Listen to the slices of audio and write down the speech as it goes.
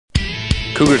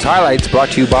Cougars Highlights brought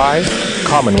to you by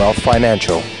Commonwealth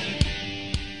Financial.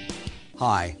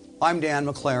 Hi, I'm Dan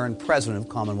McLaren, President of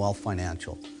Commonwealth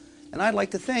Financial, and I'd like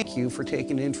to thank you for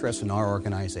taking an interest in our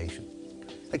organization.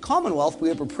 At Commonwealth, we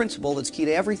have a principle that's key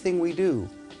to everything we do,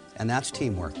 and that's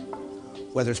teamwork.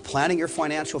 Whether it's planning your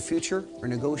financial future or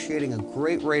negotiating a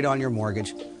great rate on your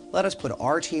mortgage, let us put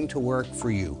our team to work for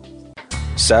you.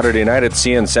 Saturday night at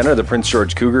CN Centre, the Prince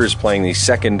George Cougars playing the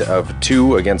second of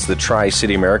two against the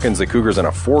Tri-City Americans. The Cougars on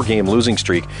a 4-game losing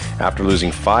streak after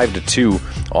losing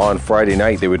 5-2 on Friday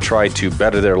night. They would try to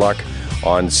better their luck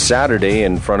on Saturday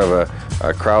in front of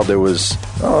a crowd that was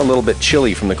a little bit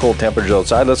chilly from the cold temperatures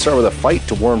outside. Let's start with a fight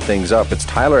to warm things up. It's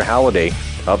Tyler Halliday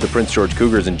of the Prince George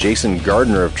Cougars and Jason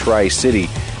Gardner of Tri-City.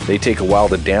 They take a while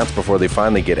to dance before they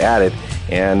finally get at it.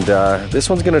 And this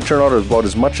one's going to turn out about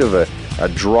as much of a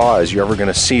draw as you're ever going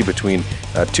to see between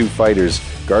two fighters.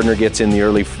 Gardner gets in the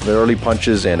early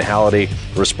punches, and Halliday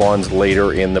responds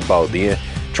later in the bout. The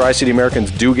Tri-City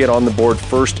Americans do get on the board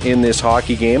first in this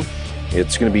hockey game.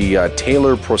 It's going to be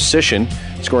Taylor Procession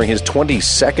scoring his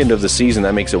 22nd of the season.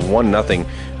 That makes it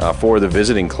 1-0 for the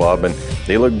visiting club. And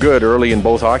they look good early in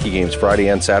both hockey games, Friday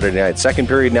and Saturday night. Second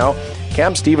period now,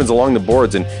 Cam Stevens along the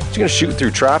boards, and he's going to shoot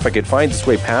through traffic. It finds its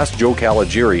way past Joe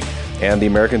Caligiuri, and the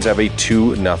Americans have a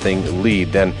 2-0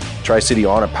 lead. Then Tri-City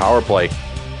on a power play.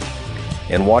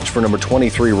 And watch for number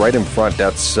 23 right in front.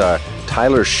 That's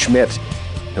Tyler Schmidt.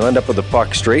 He'll end up with the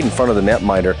puck straight in front of the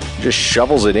netminder, just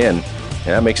shovels it in.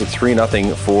 And that makes it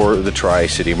 3-0 for the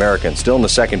Tri-City Americans. Still in the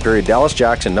second period, Dallas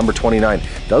Jackson, number 29,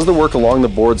 does the work along the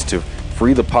boards to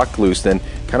free the puck loose, then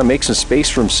kind of makes some space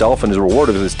for himself and is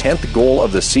rewarded with his 10th goal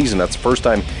of the season. That's the first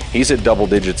time he's hit double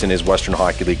digits in his Western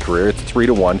Hockey League career. It's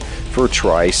 3-1 for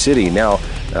Tri-City. Now,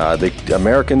 the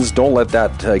Americans don't let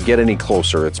that get any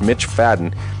closer. It's Mitch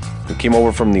Fadden, who came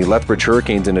over from the Lethbridge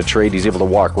Hurricanes in a trade. He's able to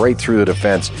walk right through the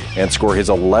defense and score his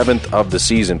 11th of the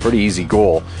season. Pretty easy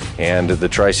goal. And the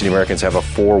Tri-City Americans have a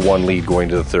 4-1 lead going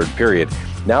to the third period.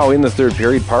 Now in the third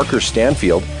period, Parker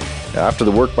Stanfield, after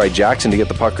the work by Jackson to get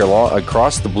the puck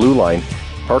across the blue line,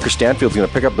 Parker Stanfield's going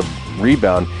to pick up the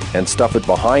rebound and stuff it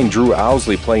behind Drew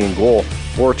Owsley playing in goal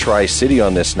for Tri-City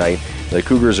on this night. The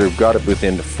Cougars have got it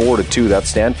within 4-2. That's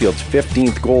Stanfield's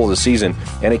 15th goal of the season,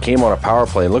 and it came on a power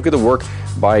play. And look at the work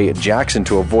by Jackson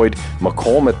to avoid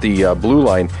McColm at the blue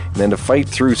line, and then to fight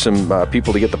through some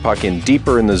people to get the puck in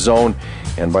deeper in the zone.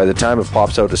 And by the time it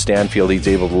pops out to Stanfield, he's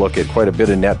able to look at quite a bit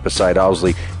of net beside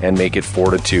Owsley and make it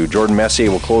 4-2. Jordan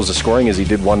Messier will close the scoring as he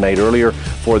did one night earlier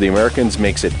for the Americans,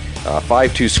 makes it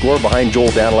 5-2 score behind Joel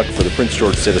Daniluk for the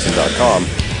PrinceGeorgeCitizen.com.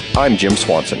 I'm Jim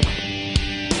Swanson.